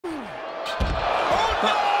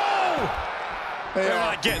They're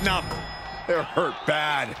not getting up. They're hurt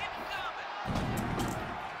bad.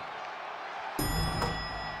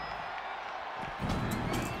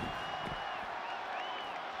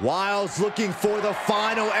 Wilde's looking for the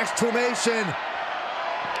final exclamation.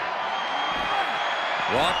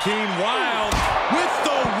 Joaquin Wilde with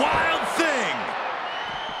the wild thing.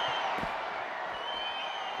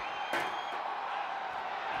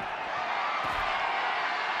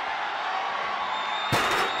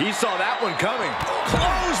 He saw that one coming.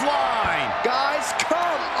 Clothesline. Guys,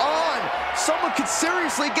 come on. Someone could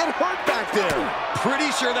seriously get hurt back there.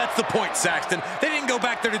 Pretty sure that's the point, Saxton. They didn't go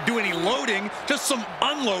back there to do any loading, just some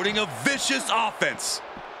unloading of vicious offense.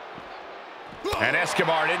 And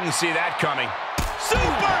Escobar didn't see that coming.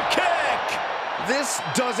 Super kick! This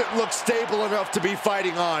doesn't look stable enough to be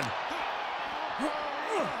fighting on.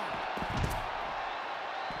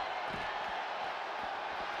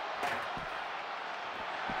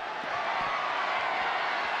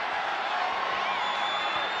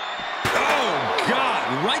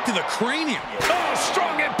 Right to the cranium. Oh,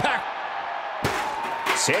 strong impact.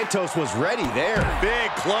 Santos was ready there.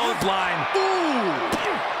 Big clothesline. Ooh.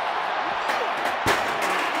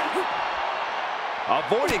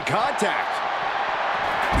 Avoiding contact.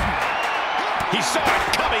 He saw it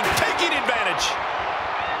coming, taking advantage.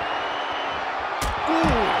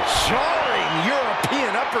 Ooh, jarring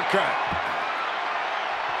European uppercut.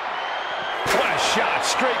 What a shot.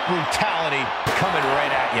 Straight brutality coming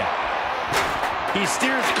right at you. He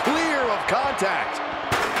steers clear of contact.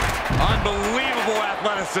 Unbelievable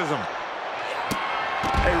athleticism.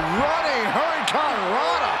 A running Hurricane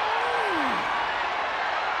Rana.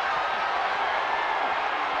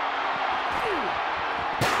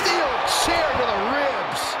 Steel chair to the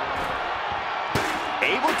ribs.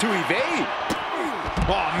 Able to evade.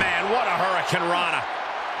 Oh, man, what a Hurricane Rana.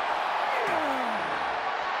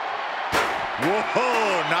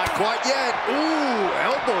 Whoa, not quite yet. Ooh,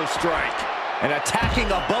 elbow strike. And attacking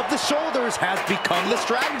above the shoulders has become the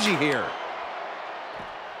strategy here.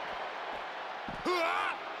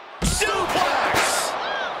 Suplex!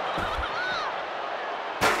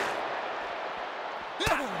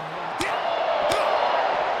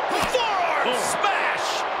 Forearm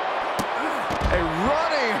smash! A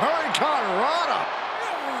running Hurricane Rana.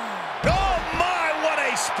 Oh my, what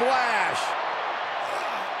a splash!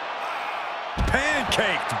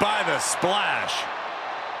 Pancaked by the splash.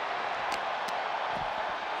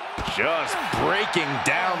 Just breaking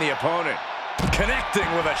down the opponent. Connecting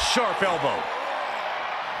with a sharp elbow.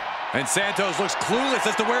 And Santos looks clueless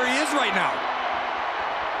as to where he is right now.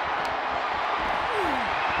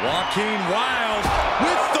 Joaquin Wilde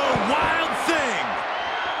with the wild thing.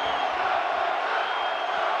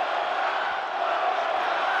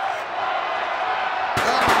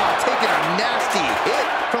 Oh, taking a nasty hit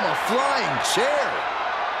from a flying chair.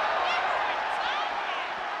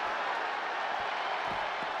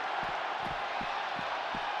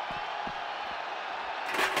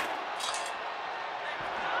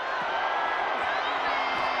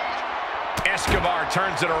 Escobar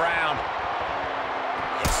turns it around.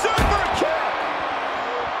 Super kick!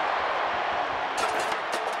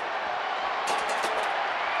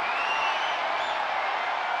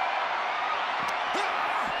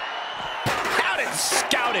 Out and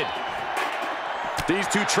scouted. These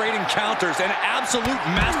two trading counters, an absolute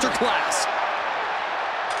masterclass.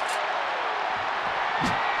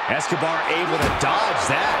 Escobar able to dodge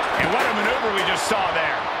that. And what a maneuver we just saw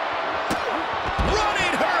there.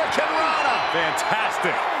 Running Hurricane Rana!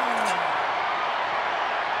 Fantastic.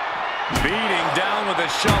 Beating down with a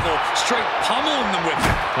shovel, straight pummeling them with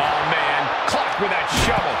it. Oh, man, clocked with that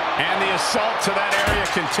shovel. And the assault to that area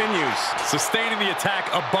continues. Sustaining the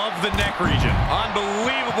attack above the neck region.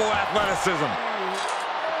 Unbelievable athleticism.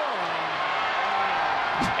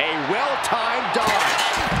 A well-timed dodge.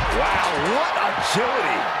 Wow, what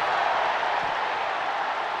agility.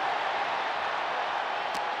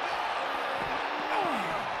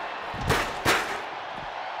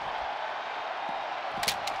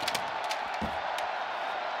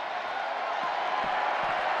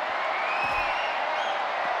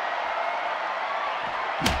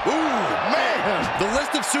 Ooh, man! The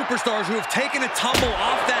list of superstars who have taken a tumble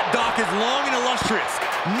off that dock is long and illustrious.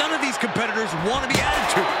 None of these competitors want to be added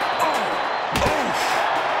to. Oh! Oh!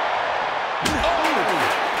 Oh!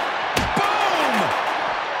 Boom!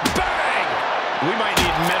 Bang! We might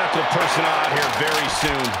need medical personnel out here very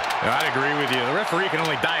soon. I'd agree with you. The referee can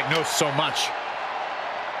only diagnose so much.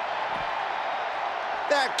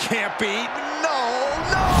 That can't be. No,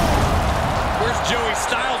 no! Where's Joey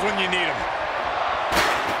Styles when you need him?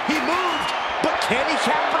 He moved, but can he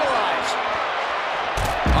capitalize?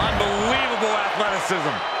 Unbelievable athleticism.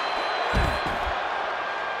 criticism.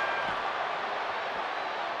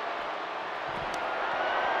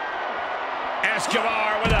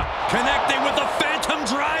 Escobar with a... Connecting with the Phantom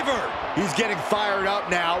Driver. He's getting fired up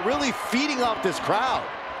now, really feeding off this crowd.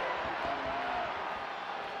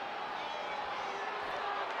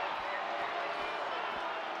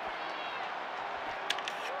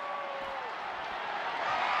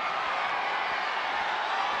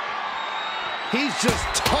 He's just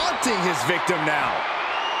taunting his victim now.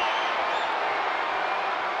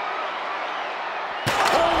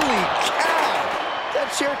 Holy cow!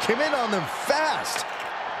 That chair came in on them fast.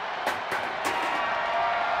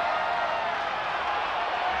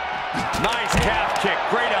 Nice calf kick,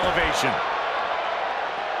 great elevation.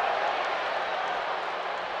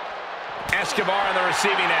 Escobar on the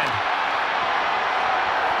receiving end.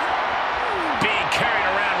 Being carried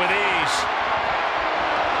around with ease.